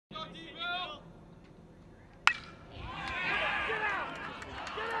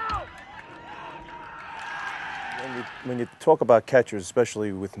when you talk about catchers,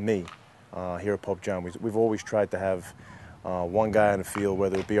 especially with me here at Pope John, we've always tried to have one guy on the field,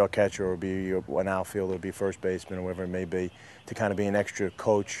 whether it be our catcher or be an outfielder or be first baseman or whatever it may be, to kind of be an extra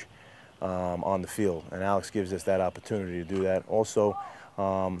coach on the field. And Alex gives us that opportunity to do that. Also,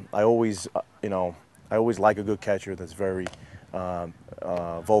 I always like a good catcher that's very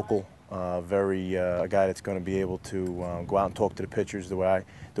vocal, a guy that's going to be able to go out and talk to the pitchers the way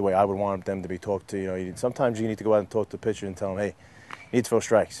I would want them to be talked to. Sometimes you need to go out and talk to the pitcher and tell them, hey, you need to throw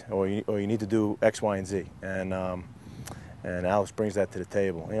strikes, or you need to do X, Y, and Z. And Alex brings that to the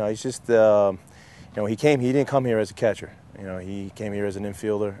table. He's just, he didn't come here as a catcher. He came here as an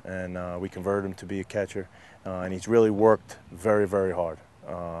infielder, and we converted him to be a catcher. And he's really worked very, very hard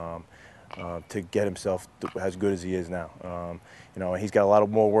to get himself as good as he is now. He's got a lot of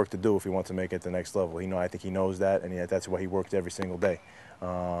more work to do if he wants to make it to the next level. I think he knows that, and that's why he works every single day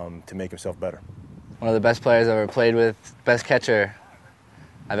to make himself better. One of the best players I've ever played with, best catcher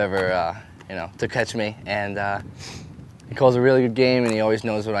I've ever, to catch me. And he calls a really good game, and he always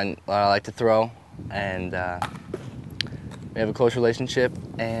knows what I like to throw. And we have a close relationship,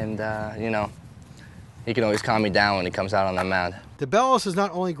 and, he can always calm me down when he comes out on that mound. Debellis is not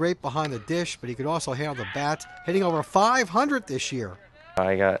only great behind the dish, but he could also handle the bat, hitting over 500 this year.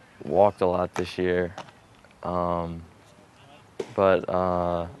 I got walked a lot this year, but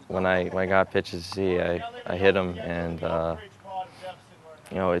when I got pitches to see, I hit them, and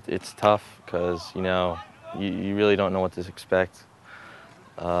it's tough because you really don't know what to expect.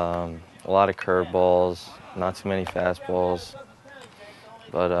 A lot of curveballs, not too many fastballs,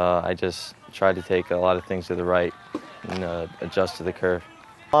 but I just tried to take a lot of things to the right and adjust to the curve.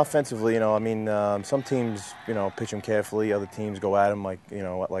 Offensively, some teams, pitch him carefully. Other teams go at him like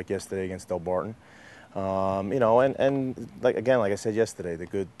yesterday against Del Barton. Like I said yesterday,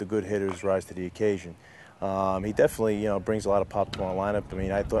 the good hitters rise to the occasion. He definitely, brings a lot of pop to our lineup.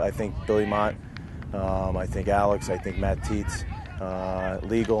 I think Billy Mott, I think Alex, I think Matt Tietz,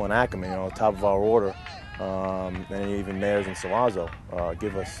 Legal, and Ackerman, top of our order. And even Mayers and Salazzo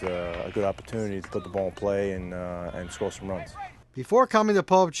give us a good opportunity to put the ball in play and score some runs. Before coming to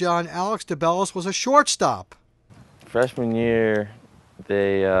Pope John, Alex Debellis was a shortstop. Freshman year,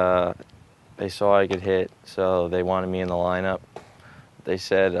 they saw I could hit, so they wanted me in the lineup. They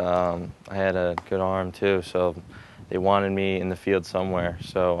said I had a good arm too, so they wanted me in the field somewhere.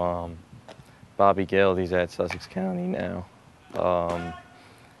 So Bobby Gill, he's at Sussex County now,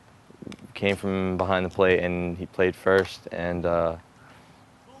 came from behind the plate, and he played first. And I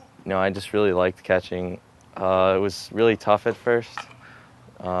just really liked catching. It was really tough at first.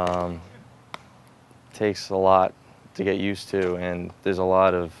 Takes a lot to get used to, and there's a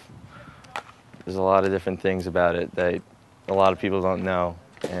lot of different things about it that a lot of people don't know.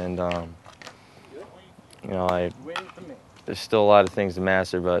 And there's still a lot of things to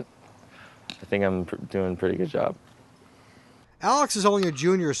master, but I think I'm doing a pretty good job. Alex is only a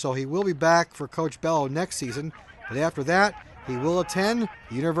junior, so he will be back for Coach Bello next season. But after that, he will attend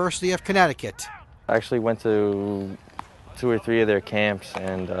the University of Connecticut. I actually went to 2 or 3 of their camps,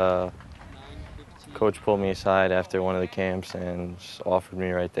 and Coach pulled me aside after one of the camps and just offered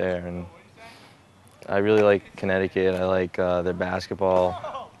me right there. And I really like Connecticut. I like their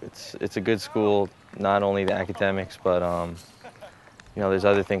basketball. It's a good school, not only the academics, but there's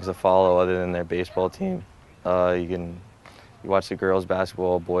other things to follow other than their baseball team. You watch the girls'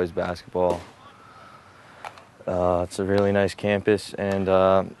 basketball, boys' basketball. It's a really nice campus, and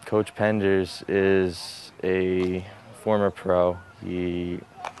Coach Penders is a former pro. He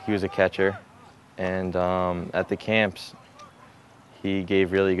was a catcher, and at the camps, he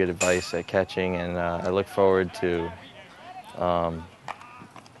gave really good advice at catching, and I look forward to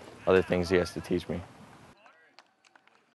other things he has to teach me.